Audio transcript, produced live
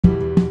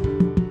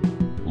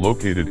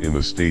Located in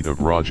the state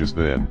of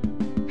Rajasthan,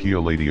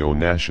 Keoladeo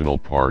National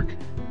Park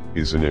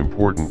is an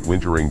important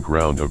wintering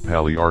ground of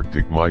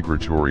Palearctic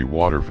migratory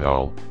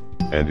waterfowl,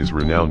 and is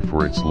renowned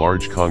for its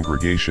large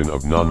congregation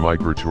of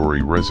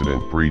non-migratory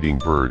resident breeding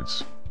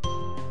birds.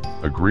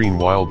 A green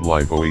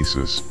wildlife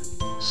oasis,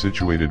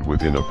 situated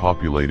within a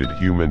populated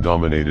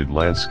human-dominated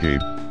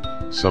landscape,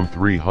 some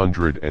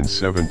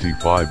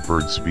 375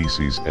 bird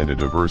species and a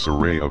diverse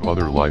array of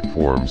other life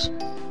forms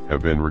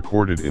have been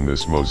recorded in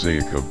this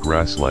mosaic of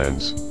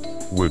grasslands,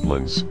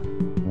 woodlands,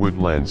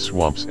 woodland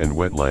swamps and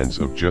wetlands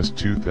of just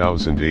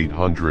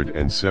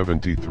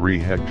 2,873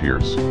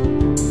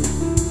 hectares.